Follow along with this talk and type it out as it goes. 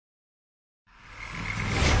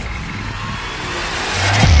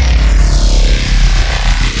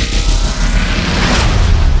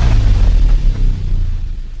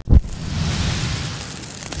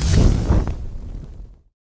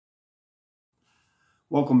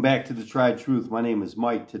Welcome back to The Tried Truth. My name is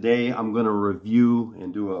Mike. Today I'm going to review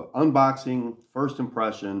and do an unboxing, first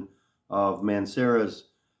impression of Mancera's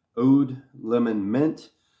Oud Lemon Mint.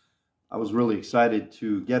 I was really excited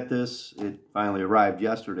to get this. It finally arrived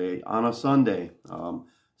yesterday on a Sunday.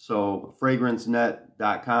 So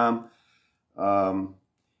fragrancenet.com.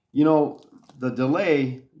 The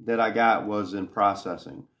delay that I got was in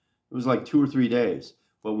processing. It was like 2 or 3 days.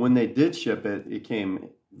 But when they did ship it, it came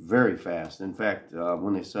very fast. In fact,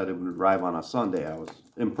 when they said it would arrive on a Sunday, I was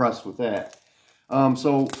impressed with that.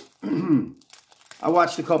 So I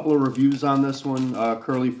watched a couple of reviews on this one.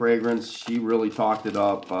 Curly Fragrance, she really talked it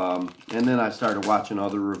up. And then I started watching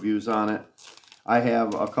other reviews on it. I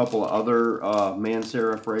have a couple of other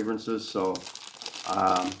Mancera fragrances. So,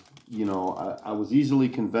 I was easily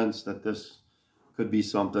convinced that this could be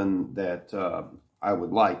something that I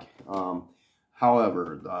would like.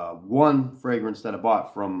 However, one fragrance that I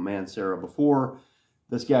bought from Mancera before,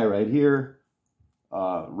 this guy right here,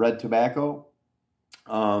 Red Tobacco,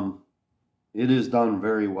 it is done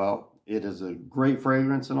very well. It is a great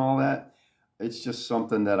fragrance and all that. It's just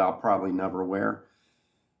something that I'll probably never wear.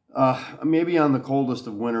 Maybe on the coldest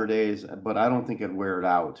of winter days, but I don't think I'd wear it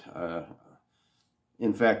out.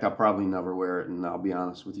 In fact, I'll probably never wear it, and I'll be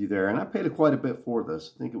honest with you there. And I paid quite a bit for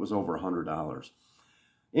this. I think it was over $100.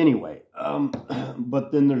 Anyway, but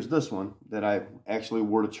then there's this one that I actually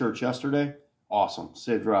wore to church yesterday. Awesome.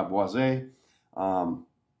 Cedra Boisé.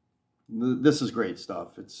 This is great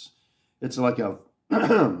stuff. It's like a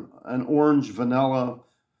an orange vanilla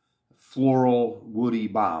floral woody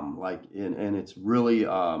bomb, and it's really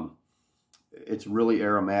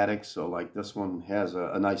aromatic. So like this one has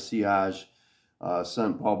a nice sillage,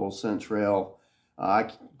 scent bubble, scent trail. I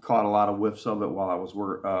caught a lot of whiffs of it while I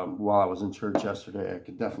was in church yesterday. I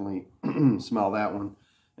could definitely smell that one,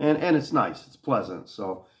 and it's nice. It's pleasant.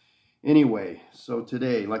 So anyway, so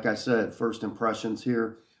today, like I said, first impressions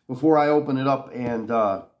here. Before I open it up and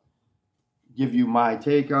give you my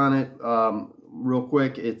take on it, real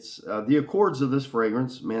quick, it's the accords of this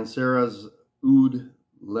fragrance, Mancera's Oud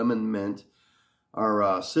Lemon Mint,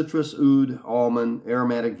 are citrus, oud, almond,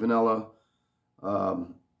 aromatic vanilla,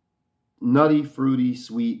 nutty, fruity,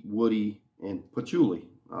 sweet, woody, and patchouli.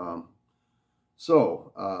 As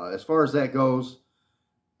far as that goes,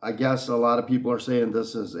 I guess a lot of people are saying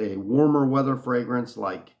this is a warmer weather fragrance.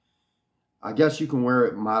 Like, I guess you can wear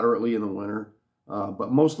it moderately in the winter,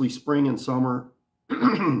 but mostly spring and summer,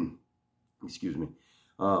 excuse me,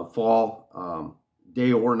 fall,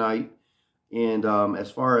 day or night. And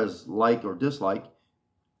as far as like or dislike,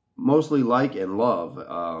 mostly like and love.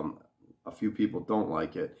 A few people don't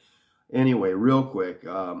like it. Anyway, real quick,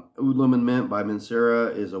 Oud Lemon Mint by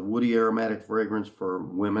Mancera is a woody aromatic fragrance for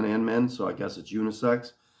women and men, so I guess it's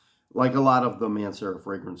unisex. Like a lot of the Mancera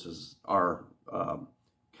fragrances are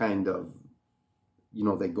kind of,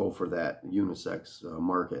 they go for that unisex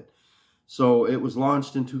market. So it was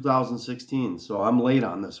launched in 2016, so I'm late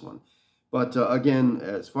on this one. But again,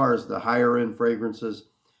 as far as the higher end fragrances,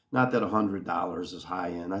 not that $100 is high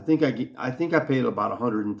end. I think I paid about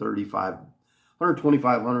 $135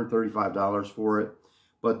 for it,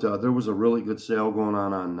 but there was a really good sale going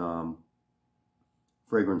on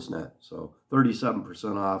FragranceNet, so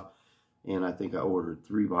 37% off, and I think I ordered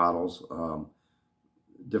 3 bottles,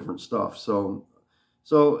 different stuff. So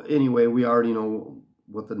anyway, we already know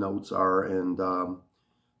what the notes are, and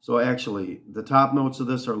so actually the top notes of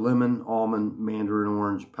this are lemon, almond, mandarin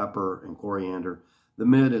orange, pepper, and coriander. The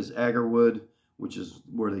mid is agarwood, which is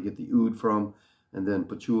where they get the oud from, and then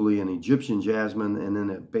patchouli and Egyptian jasmine, and then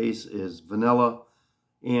at base is vanilla,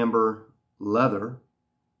 amber, leather,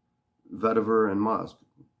 vetiver, and musk.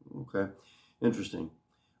 Okay, interesting.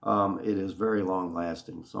 It is very long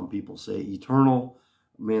lasting. Some people say eternal.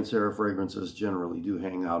 Mancera fragrances generally do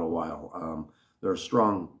hang out a while. They're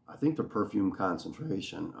strong. I think they're perfume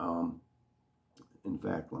concentration. In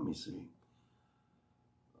fact, let me see.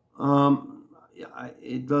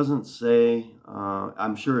 It doesn't say.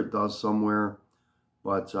 I'm sure it does somewhere.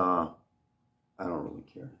 But I don't really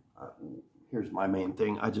care. Here's my main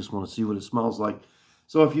thing. I just want to see what it smells like.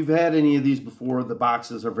 So if you've had any of these before, the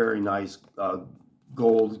boxes are very nice.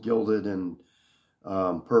 Gold, gilded, and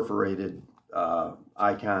perforated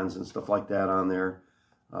icons and stuff like that on there.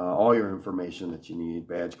 All your information that you need,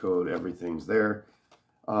 badge code, everything's there.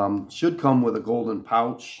 Should come with a golden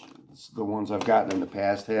pouch. The ones I've gotten in the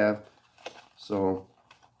past have. So,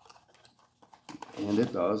 and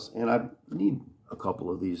it does. And I need a couple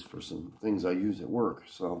of these for some things I use at work.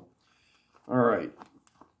 So, all right.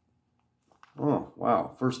 Oh,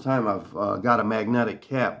 wow. First time I've got a magnetic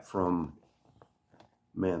cap from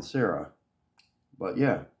Mancera. But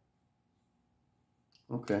yeah.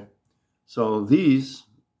 Okay. So these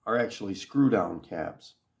are actually screw down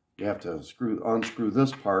caps. You have to unscrew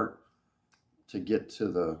this part to get to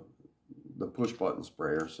the push button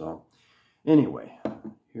sprayer. So anyway,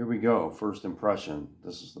 here we go. First impression.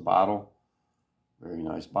 This is the bottle. Very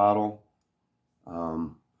nice bottle.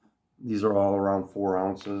 These are all around 4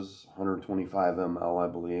 ounces, 125 ml,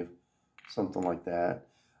 I believe, something like that.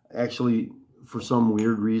 Actually, for some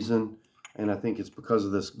weird reason, and I think it's because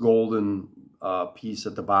of this golden piece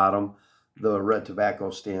at the bottom, the red tobacco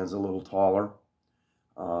stands a little taller,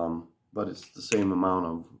 but it's the same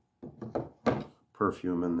amount of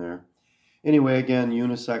perfume in there. Anyway, again,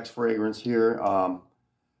 unisex fragrance here,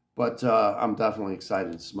 but I'm definitely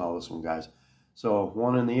excited to smell this one, guys. So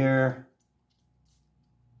one in the air,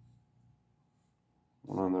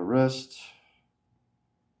 one on the wrist.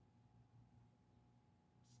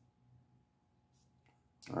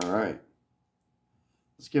 All right,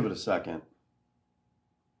 let's give it a second.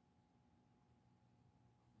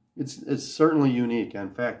 It's certainly unique.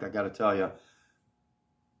 In fact, I got to tell you.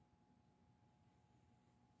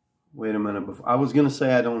 Wait a minute. I was going to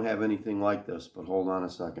say I don't have anything like this, but hold on a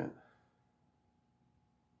second.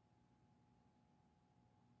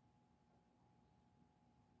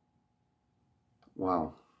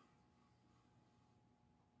 Wow.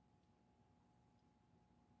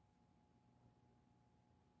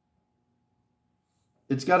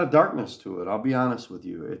 It's got a darkness to it, I'll be honest with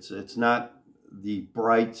you. It's not the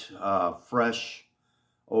bright, fresh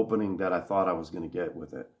opening that I thought I was going to get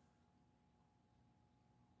with it.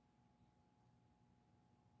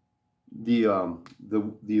 The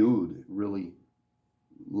Aoud really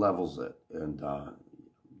levels it, and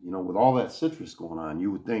you know, with all that citrus going on,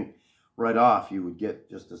 you would think right off you would get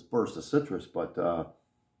just this burst of citrus, but the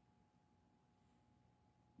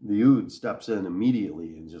Aoud steps in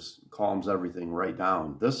immediately and just calms everything right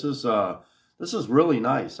down. This is really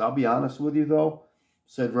nice. I'll be honest with you though,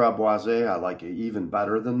 Cedrat Boisé, I like it even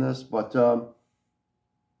better than this, but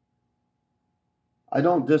I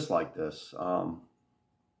don't dislike this.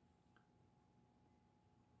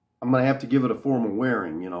 I'm going to have to give it a formal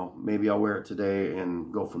wearing, you know. Maybe I'll wear it today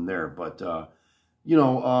and go from there. But, you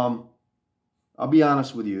know, I'll be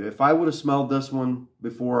honest with you. If I would have smelled this one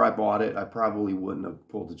before I bought it, I probably wouldn't have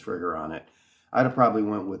pulled the trigger on it. I'd have probably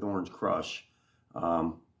went with Orange Crush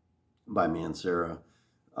by Mancera.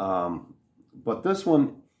 But this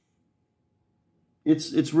one,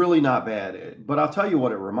 it's really not bad. But I'll tell you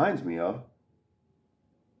what it reminds me of.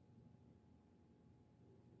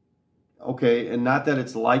 Okay, and not that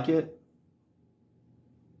it's like it,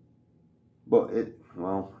 but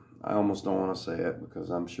well, I almost don't want to say it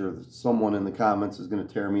because I'm sure that someone in the comments is going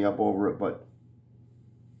to tear me up over it, but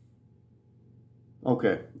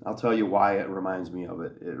okay, I'll tell you why it reminds me of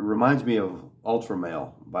it. It reminds me of Ultra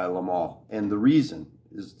Male by Lamal, and the reason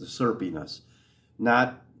is the syrupiness.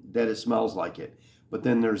 Not that it smells like it, but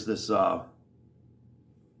then there's this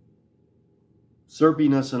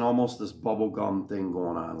syrupiness and almost this bubblegum thing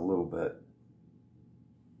going on a little bit.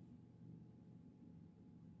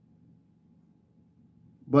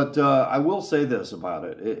 But I will say this about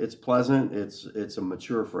it. It's pleasant. It's a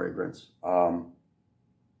mature fragrance.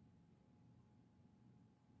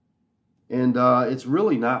 And it's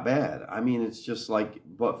really not bad. I mean, it's just like,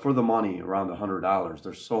 but for the money, around $100,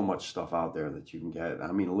 there's so much stuff out there that you can get.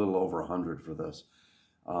 I mean, a little over 100 for this.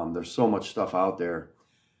 There's so much stuff out there.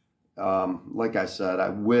 Like I said, I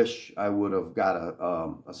wish I would have got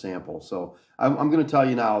a sample. So I'm going to tell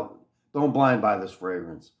you now, don't blind buy this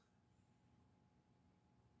fragrance.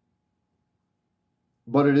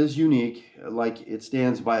 But it is unique. Like, it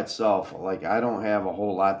stands by itself. Like, I don't have a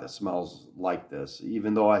whole lot that smells like this.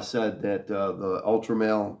 Even though I said that the Ultra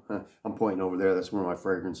Male, I'm pointing over there, that's where my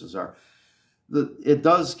fragrances are. It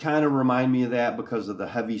does kind of remind me of that because of the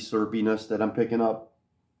heavy syrupiness that I'm picking up.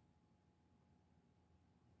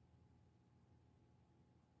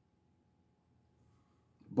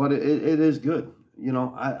 But it is good. You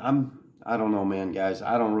know, I don't know, man, guys.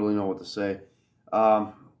 I don't really know what to say.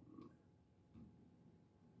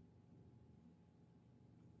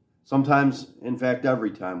 Sometimes, in fact,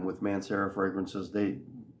 every time with Mancera fragrances, they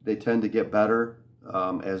tend to get better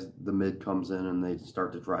as the mid comes in and they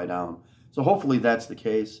start to dry down. So hopefully that's the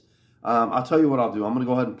case. I'll tell you what I'll do. I'm going to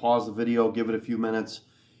go ahead and pause the video, give it a few minutes,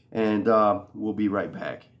 and we'll be right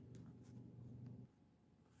back.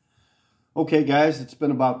 Okay, guys, it's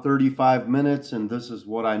been about 35 minutes, and this is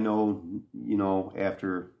what I know, you know,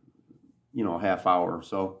 after, you know, a half hour or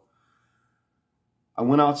so. I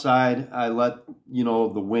went outside, I let, you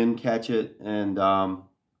know, the wind catch it, and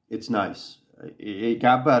it's nice. It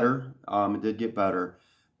got better. It did get better.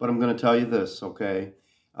 But I'm going to tell you this, okay?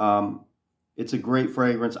 It's a great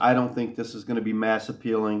fragrance. I don't think this is going to be mass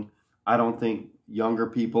appealing. I don't think younger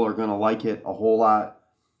people are going to like it a whole lot.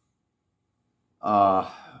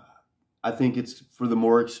 I think it's for the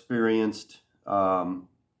more experienced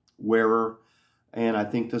wearer, and I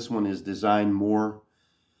think this one is designed more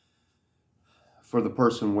for the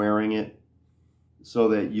person wearing it so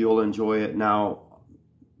that you'll enjoy it. Now,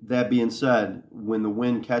 that being said, when the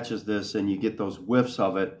wind catches this and you get those whiffs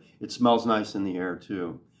of it, it smells nice in the air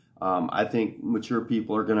too. I think mature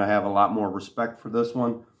people are going to have a lot more respect for this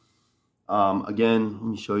one. Again, let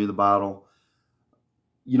me show you the bottle.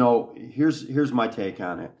 You know, here's my take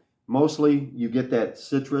on it. Mostly, you get that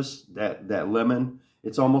citrus, that lemon.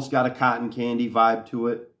 It's almost got a cotton candy vibe to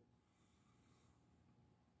it,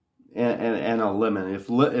 and a lemon.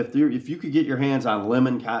 If you could get your hands on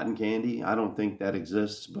lemon cotton candy, I don't think that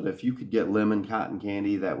exists. But if you could get lemon cotton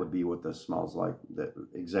candy, that would be what this smells like.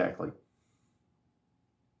 Exactly.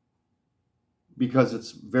 Because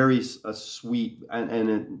it's very sweet,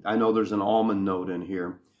 and I know there's an almond note in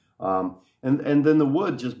here, and then the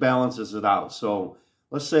wood just balances it out. So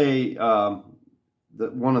let's say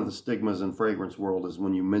that one of the stigmas in fragrance world is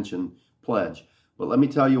when you mention pledge, but let me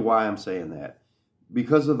tell you why I'm saying that.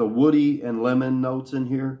 Because of the woody and lemon notes in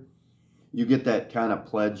here, you get that kind of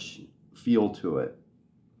pledge feel to it,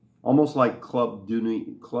 almost like Club de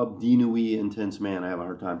Nuit Intense Man. I have a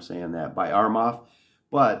hard time saying that, by Armaf,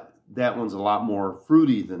 but that one's a lot more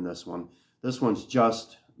fruity than this one. This one's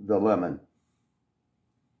just the lemon.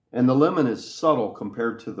 And the lemon is subtle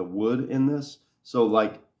compared to the wood in this. So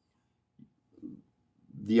like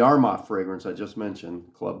the Armaf fragrance I just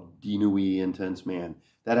mentioned, Club de Nuit Intense Man,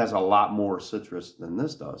 that has a lot more citrus than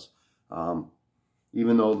this does.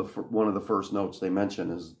 Even though one of the first notes they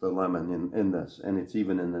mention is the lemon in this, and it's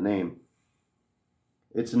even in the name.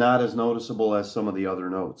 It's not as noticeable as some of the other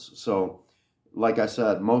notes. So like I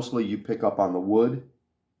said, mostly you pick up on the wood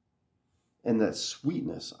and that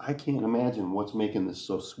sweetness. I can't imagine what's making this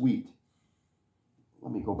so sweet.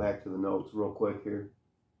 Let me go back to the notes real quick here.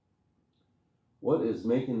 What is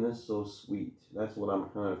making this so sweet? That's what I'm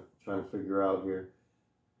kind of trying to figure out here.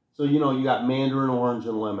 So, you know, you got mandarin orange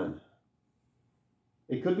and lemon.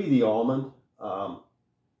 It could be the almond. But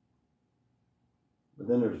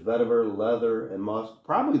then there's vetiver, leather, and musk.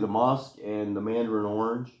 Probably the musk and the mandarin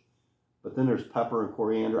orange. But then there's pepper and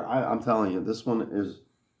coriander. I'm telling you, this one is,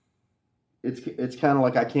 it's kind of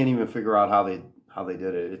like I can't even figure out how they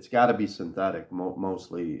did it. It's got to be synthetic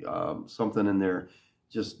mostly. Something in there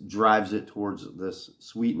just drives it towards this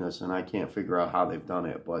sweetness, and I can't figure out how they've done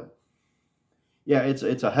it. But yeah, it's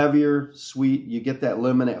a heavier sweet. You get that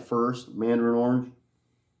lemon at first, mandarin orange,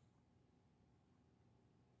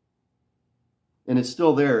 and it's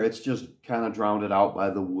still there. It's just kind of drowned out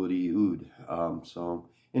by the woody oud. So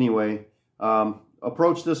anyway,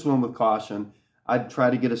 approach this one with caution. I'd try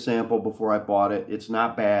to get a sample before I bought it. It's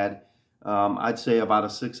not bad. I'd say about a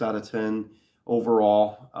 6 out of 10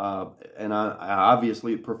 overall. And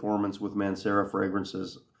obviously performance with Mancera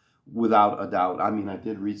fragrances, without a doubt. I mean, I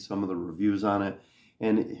did read some of the reviews on it.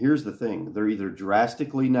 And here's the thing. They're either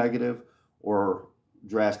drastically negative or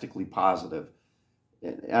drastically positive.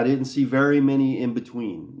 I didn't see very many in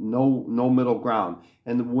between. No middle ground.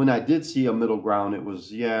 And when I did see a middle ground, it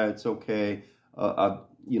was, yeah, it's okay.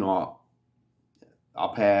 You know,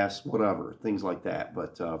 I'll pass, whatever, things like that.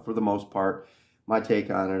 But for the most part, my take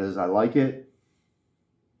on it is I like it,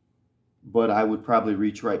 but I would probably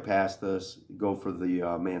reach right past this, go for the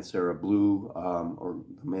Mancera Blue, or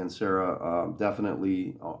the Mancera,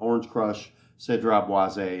 definitely Orange Crush, Cedrat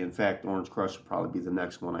Boisé. In fact, Orange Crush will probably be the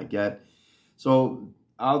next one I get. So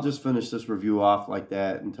I'll just finish this review off like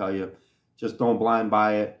that and tell you, just don't blind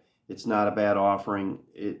buy it. It's not a bad offering.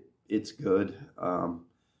 It's good.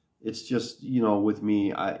 It's just, you know, with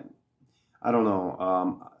me, I don't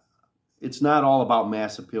know. It's not all about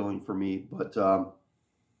mass appealing for me, but,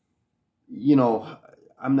 you know,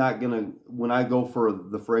 I'm not going to, when I go for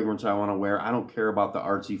the fragrance I want to wear, I don't care about the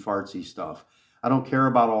artsy fartsy stuff. I don't care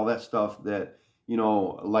about all that stuff that, you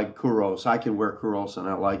know, like Kuros. I can wear Kuros and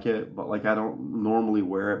I like it, but like I don't normally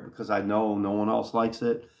wear it because I know no one else likes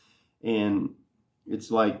it. And it's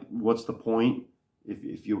like, what's the point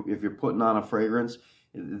if you're putting on a fragrance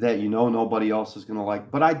that you know nobody else is going to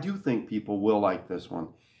like? But I do think people will like this one,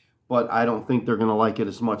 but I don't think they're going to like it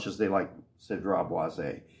as much as they like Cedrat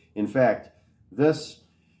Boisé. In fact, this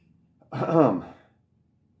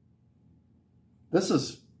this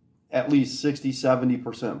is at least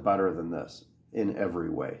 60-70% better than this in every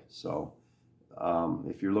way. So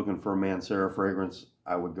if you're looking for a Mancera fragrance,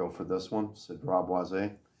 I would go for this one, Cedrat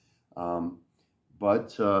Boisé.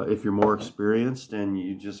 But if you're more experienced and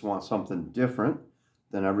you just want something different,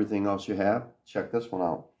 than everything else you have, check this one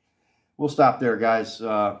out. We'll stop there, guys.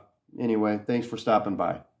 Anyway, thanks for stopping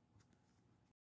by.